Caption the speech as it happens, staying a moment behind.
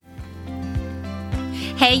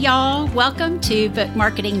Hey y'all, welcome to Book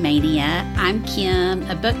Marketing Mania. I'm Kim,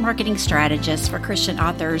 a book marketing strategist for Christian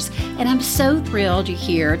authors, and I'm so thrilled you're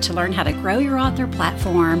here to learn how to grow your author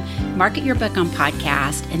platform, market your book on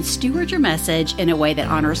podcast, and steward your message in a way that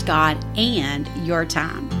honors God and your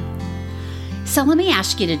time. So let me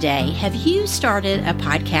ask you today, have you started a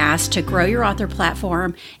podcast to grow your author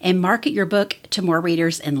platform and market your book to more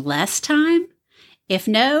readers in less time? If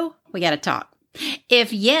no, we got to talk.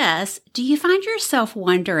 If yes, do you find yourself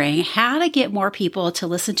wondering how to get more people to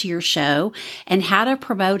listen to your show and how to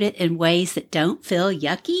promote it in ways that don't feel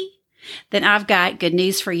yucky? Then I've got good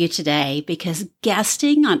news for you today, because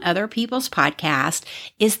guesting on other people's podcasts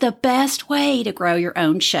is the best way to grow your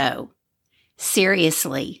own show.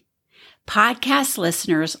 Seriously, podcast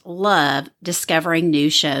listeners love discovering new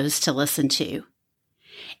shows to listen to.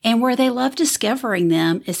 And where they love discovering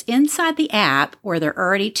them is inside the app where they're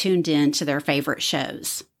already tuned in to their favorite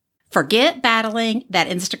shows. Forget battling that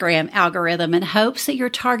Instagram algorithm in hopes that your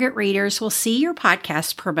target readers will see your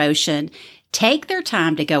podcast promotion. Take their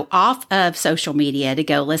time to go off of social media to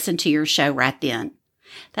go listen to your show right then.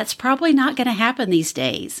 That's probably not going to happen these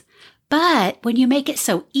days. But when you make it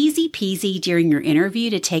so easy peasy during your interview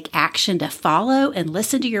to take action to follow and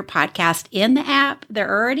listen to your podcast in the app they're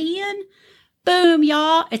already in, boom,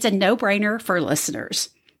 y'all, it's a no-brainer for listeners.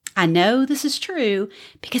 I know this is true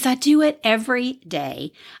because I do it every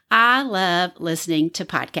day. I love listening to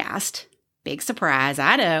podcasts. Big surprise,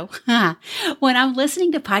 I know. When I'm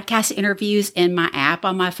listening to podcast interviews in my app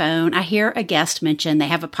on my phone, I hear a guest mention they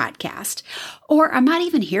have a podcast, or I might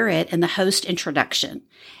even hear it in the host introduction.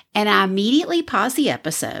 And I immediately pause the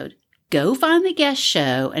episode, go find the guest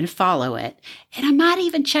show and follow it. And I might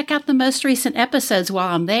even check out the most recent episodes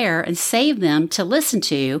while I'm there and save them to listen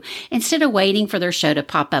to instead of waiting for their show to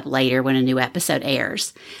pop up later when a new episode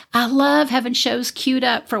airs. I love having shows queued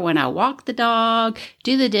up for when I walk the dog,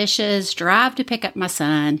 do the dishes, drive to pick up my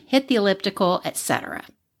son, hit the elliptical, etc.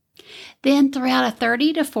 Then throughout a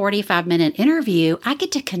 30 to 45 minute interview, I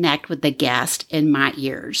get to connect with the guest in my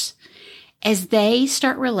ears. As they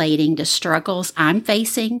start relating to struggles I'm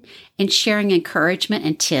facing and sharing encouragement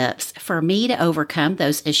and tips for me to overcome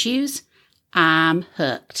those issues, I'm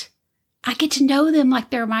hooked. I get to know them like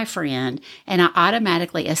they're my friend, and I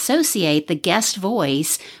automatically associate the guest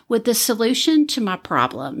voice with the solution to my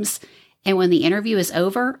problems. And when the interview is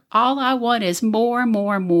over, all I want is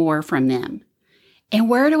more from them. And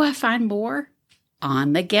where do I find more?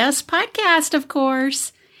 On the guest podcast, of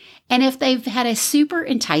course. And if they've had a super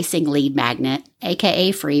enticing lead magnet,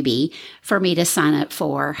 aka freebie, for me to sign up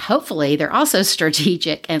for, hopefully they're also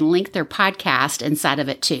strategic and link their podcast inside of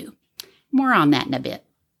it too. More on that in a bit.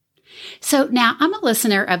 So now I'm a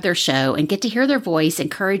listener of their show and get to hear their voice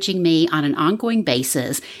encouraging me on an ongoing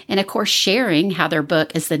basis, and of course sharing how their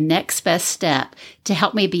book is the next best step to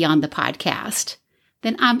help me be on the podcast.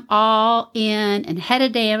 Then I'm all in and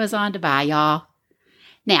headed to Amazon to buy, y'all.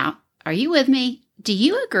 Now, are you with me? Do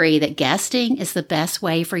you agree that guesting is the best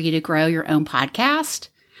way for you to grow your own podcast?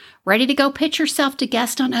 Ready to go pitch yourself to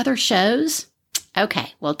guest on other shows?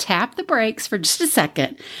 Okay, well, tap the brakes for just a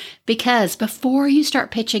second, because before you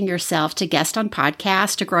start pitching yourself to guest on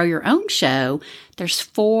podcasts to grow your own show, there's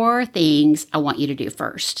 4 things I want you to do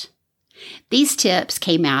first. These tips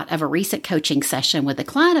came out of a recent coaching session with a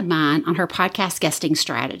client of mine on her podcast guesting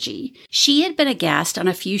strategy. She had been a guest on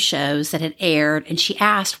a few shows that had aired, and she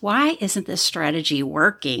asked, why isn't this strategy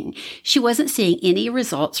working? She wasn't seeing any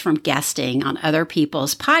results from guesting on other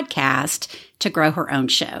people's podcasts to grow her own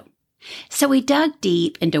show. So we dug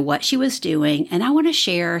deep into what she was doing, and I want to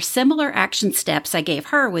share similar action steps I gave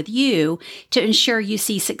her with you to ensure you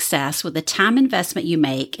see success with the time investment you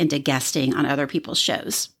make into guesting on other people's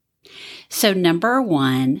shows. So number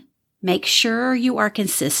 1, make sure you are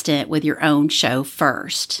consistent with your own show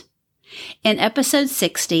first. In episode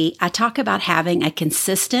 60, I talk about having a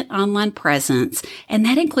consistent online presence, and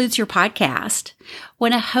that includes your podcast.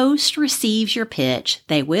 When a host receives your pitch,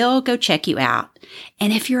 they will go check you out.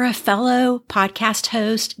 And if you're a fellow podcast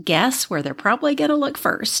host, guess where they're probably going to look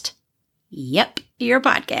first? Yep, your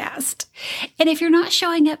podcast. And if you're not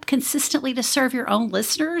showing up consistently to serve your own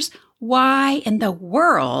listeners, why in the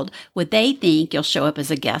world would they think you'll show up as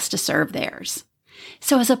a guest to serve theirs?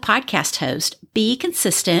 So as a podcast host, be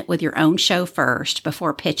consistent with your own show first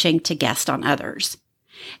before pitching to guest on others.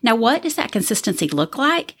 Now, what does that consistency look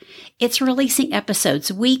like? It's releasing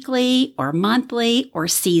episodes weekly or monthly or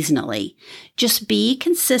seasonally. Just be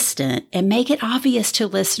consistent and make it obvious to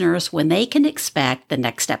listeners when they can expect the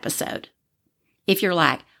next episode. If you're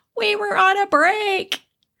like, we were on a break,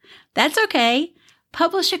 that's okay.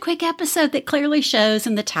 Publish a quick episode that clearly shows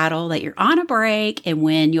in the title that you're on a break and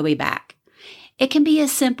when you'll be back. It can be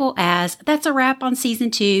as simple as, that's a wrap on season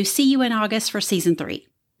 2. See you in August for season 3.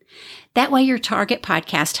 That way your target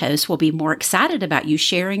podcast host will be more excited about you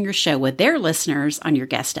sharing your show with their listeners on your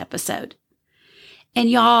guest episode. And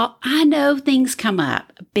y'all, I know things come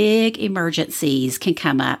up. Big emergencies can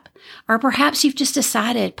come up. Or perhaps you've just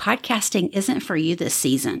decided podcasting isn't for you this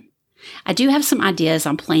season. I do have some ideas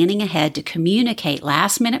on planning ahead to communicate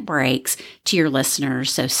last-minute breaks to your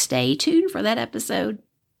listeners, so stay tuned for that episode.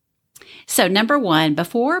 So number 1,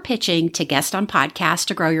 before pitching to guest on podcasts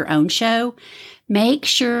to grow your own show, make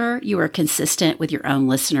sure you are consistent with your own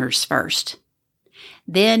listeners first.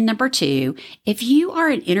 Then number 2, if you are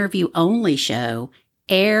an interview-only show,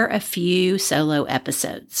 air a few solo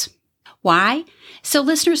episodes. Why? So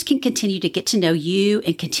listeners can continue to get to know you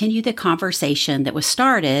and continue the conversation that was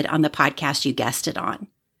started on the podcast you guested on.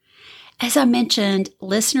 As I mentioned,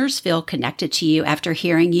 listeners feel connected to you after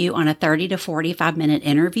hearing you on a 30 to 45-minute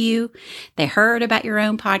interview. They heard about your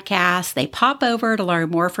own podcast. They pop over to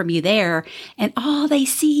learn more from you there, and all they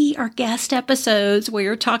see are guest episodes where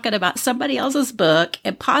you're talking about somebody else's book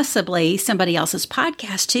and possibly somebody else's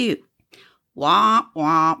podcast too. Womp,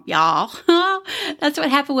 womp, y'all. That's what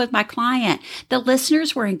happened with my client. The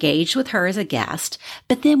listeners were engaged with her as a guest,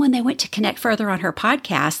 but then when they went to connect further on her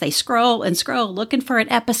podcast, they scroll and scroll looking for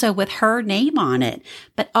an episode with her name on it.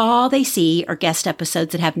 But all they see are guest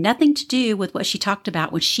episodes that have nothing to do with what she talked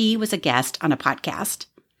about when she was a guest on a podcast.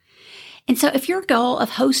 And so if your goal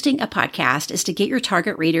of hosting a podcast is to get your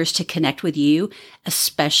target readers to connect with you,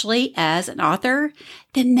 especially as an author,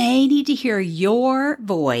 then they need to hear your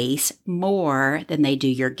voice more than they do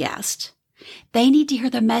your guest. They need to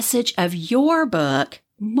hear the message of your book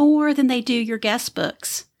more than they do your guest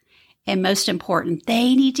books. And most important,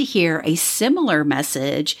 they need to hear a similar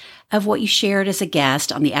message of what you shared as a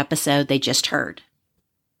guest on the episode they just heard.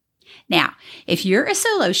 Now, if you're a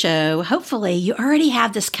solo show, hopefully you already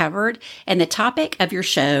have this covered and the topic of your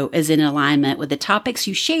show is in alignment with the topics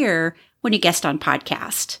you share when you guest on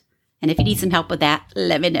podcast. And if you need some help with that,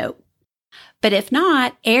 let me know. But if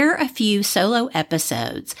not, air a few solo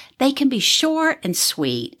episodes. They can be short and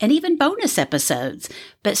sweet and even bonus episodes,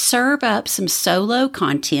 but serve up some solo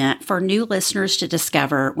content for new listeners to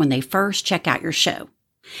discover when they first check out your show.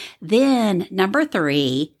 Then, number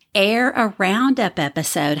 3, air a roundup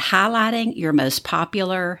episode highlighting your most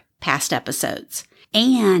popular past episodes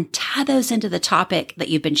and tie those into the topic that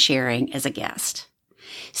you've been sharing as a guest.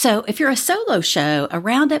 So if you're a solo show, a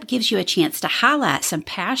roundup gives you a chance to highlight some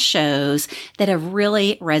past shows that have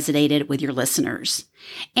really resonated with your listeners.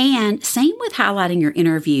 And same with highlighting your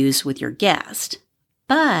interviews with your guest.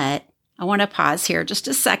 But I want to pause here just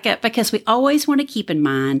a second because we always want to keep in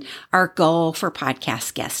mind our goal for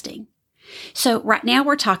podcast guesting. So right now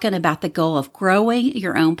we're talking about the goal of growing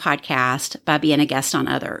your own podcast by being a guest on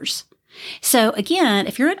others. So again,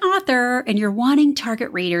 if you're an author and you're wanting target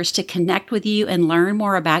readers to connect with you and learn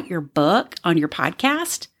more about your book on your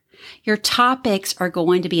podcast, your topics are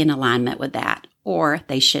going to be in alignment with that, or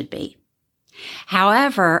they should be.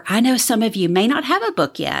 However, I know some of you may not have a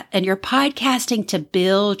book yet and you're podcasting to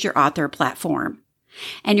build your author platform.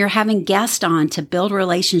 And you're having guests on to build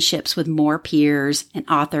relationships with more peers and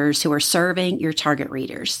authors who are serving your target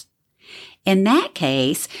readers. In that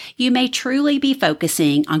case, you may truly be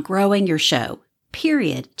focusing on growing your show,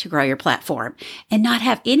 period, to grow your platform, and not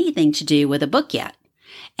have anything to do with a book yet.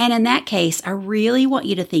 And in that case, I really want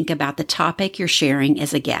you to think about the topic you're sharing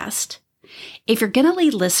as a guest. If you're going to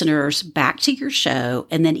lead listeners back to your show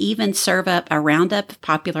and then even serve up a roundup of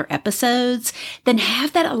popular episodes, then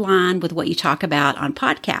have that align with what you talk about on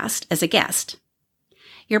podcast as a guest.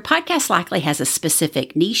 Your podcast likely has a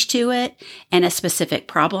specific niche to it and a specific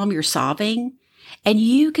problem you're solving, and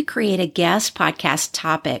you could create a guest podcast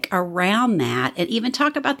topic around that and even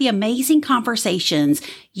talk about the amazing conversations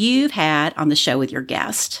you've had on the show with your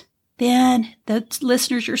guest. Then the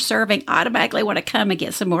listeners you're serving automatically want to come and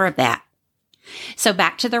get some more of that. So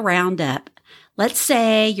back to the roundup. Let's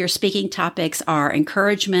say your speaking topics are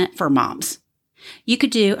encouragement for moms. You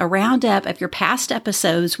could do a roundup of your past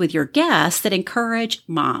episodes with your guests that encourage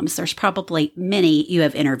moms. There's probably many you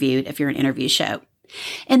have interviewed if you're an interview show.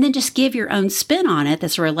 And then just give your own spin on it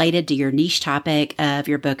that's related to your niche topic of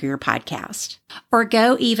your book or your podcast. Or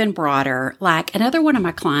go even broader, like another one of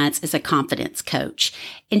my clients is a confidence coach,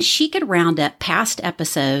 and she could round up past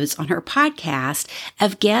episodes on her podcast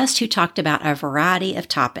of guests who talked about a variety of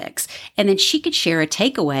topics, and then she could share a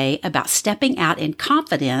takeaway about stepping out in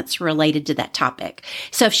confidence related to that topic.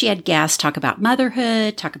 So if she had guests talk about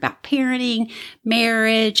motherhood, talk about parenting,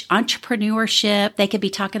 marriage, entrepreneurship, they could be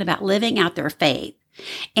talking about living out their faith.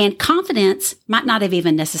 And confidence might not have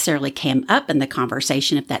even necessarily come up in the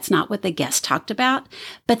conversation if that's not what the guest talked about,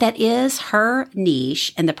 but that is her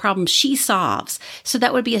niche and the problem she solves. So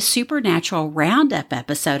that would be a supernatural roundup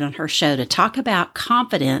episode on her show to talk about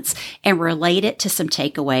confidence and relate it to some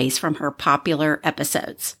takeaways from her popular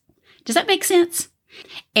episodes. Does that make sense?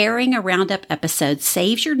 Airing a roundup episode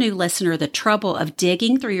saves your new listener the trouble of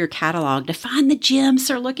digging through your catalog to find the gems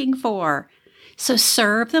they're looking for. So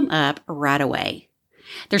serve them up right away.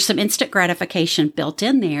 There's some instant gratification built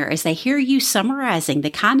in there as they hear you summarizing the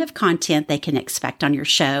kind of content they can expect on your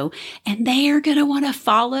show, and they are going to want to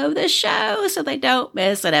follow the show so they don't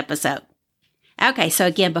miss an episode. Okay, so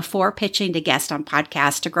again, before pitching to guest on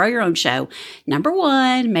podcasts to grow your own show, number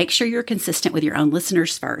 1, make sure you're consistent with your own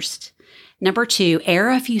listeners first. Number 2, air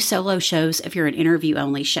a few solo shows if you're an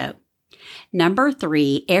interview-only show. Number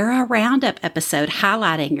 3, air a roundup episode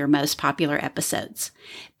highlighting your most popular episodes.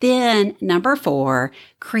 Then, number 4,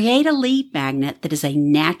 create a lead magnet that is a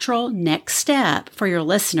natural next step for your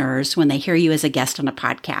listeners when they hear you as a guest on a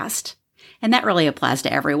podcast. And that really applies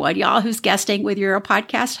to everyone, y'all, who's guesting, whether you're a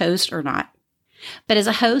podcast host or not. But as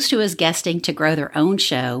a host who is guesting to grow their own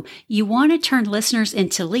show, you want to turn listeners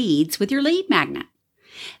into leads with your lead magnet.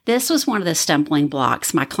 This was one of the stumbling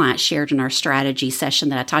blocks my client shared in our strategy session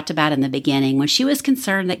that I talked about in the beginning when she was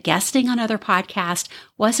concerned that guesting on other podcasts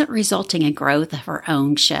wasn't resulting in growth of her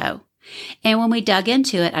own show. And when we dug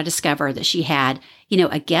into it, I discovered that she had,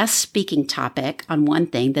 a guest speaking topic on one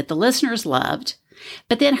thing that the listeners loved,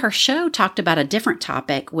 but then her show talked about a different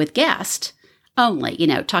topic with guests only,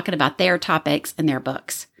 talking about their topics and their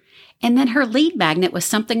books. And then her lead magnet was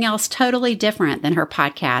something else totally different than her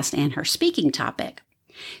podcast and her speaking topic.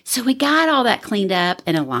 So we got all that cleaned up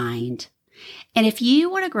and aligned. And if you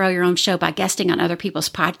want to grow your own show by guesting on other people's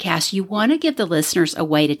podcasts, you want to give the listeners a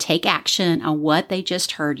way to take action on what they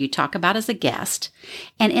just heard you talk about as a guest.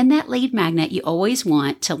 And in that lead magnet, you always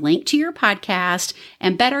want to link to your podcast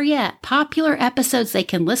and, better yet, popular episodes they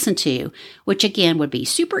can listen to, which again would be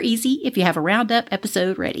super easy if you have a roundup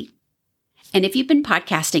episode ready. And if you've been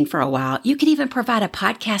podcasting for a while, you can even provide a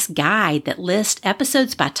podcast guide that lists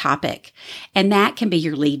episodes by topic, and that can be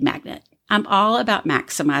your lead magnet. I'm all about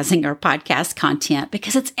maximizing our podcast content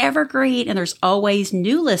because it's evergreen and there's always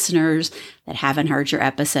new listeners that haven't heard your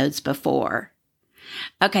episodes before.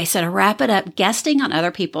 Okay, so to wrap it up, guesting on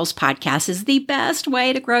other people's podcasts is the best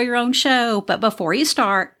way to grow your own show. But before you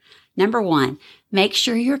start, number 1, make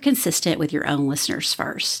sure you're consistent with your own listeners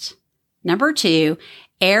first. Number 2,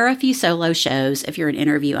 air a few solo shows if you're an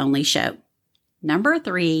interview-only show. Number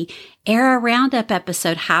 3, air a roundup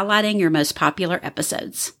episode highlighting your most popular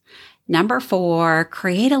episodes. Number 4,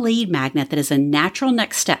 create a lead magnet that is a natural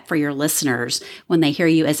next step for your listeners when they hear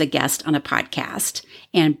you as a guest on a podcast.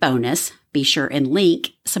 And bonus, be sure and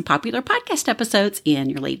link some popular podcast episodes in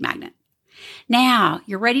your lead magnet. Now,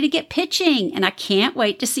 you're ready to get pitching, and I can't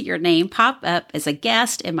wait to see your name pop up as a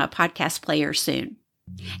guest in my podcast player soon.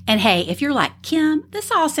 And hey, if you're like, Kim,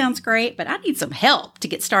 this all sounds great, but I need some help to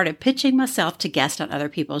get started pitching myself to guest on other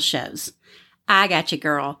people's shows, I got you,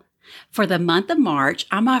 girl. For the month of March,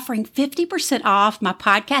 I'm offering 50% off my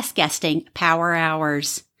podcast guesting power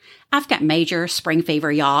hours. I've got major spring fever,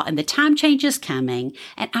 y'all, and the time change is coming,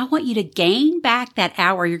 and I want you to gain back that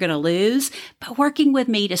hour you're going to lose by working with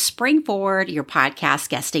me to spring forward your podcast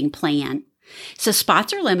guesting plan. So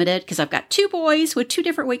spots are limited because I've got 2 boys with 2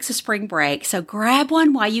 different weeks of spring break. So grab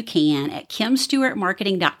one while you can at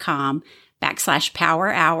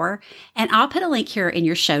kimstewartmarketing.com/power hour. And I'll put a link here in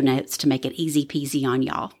your show notes to make it easy peasy on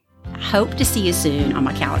y'all. I hope to see you soon on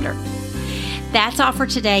my calendar. That's all for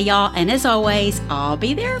today, y'all. And as always, I'll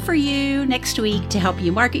be there for you next week to help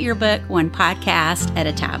you market your book one podcast at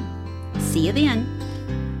a time. See you then.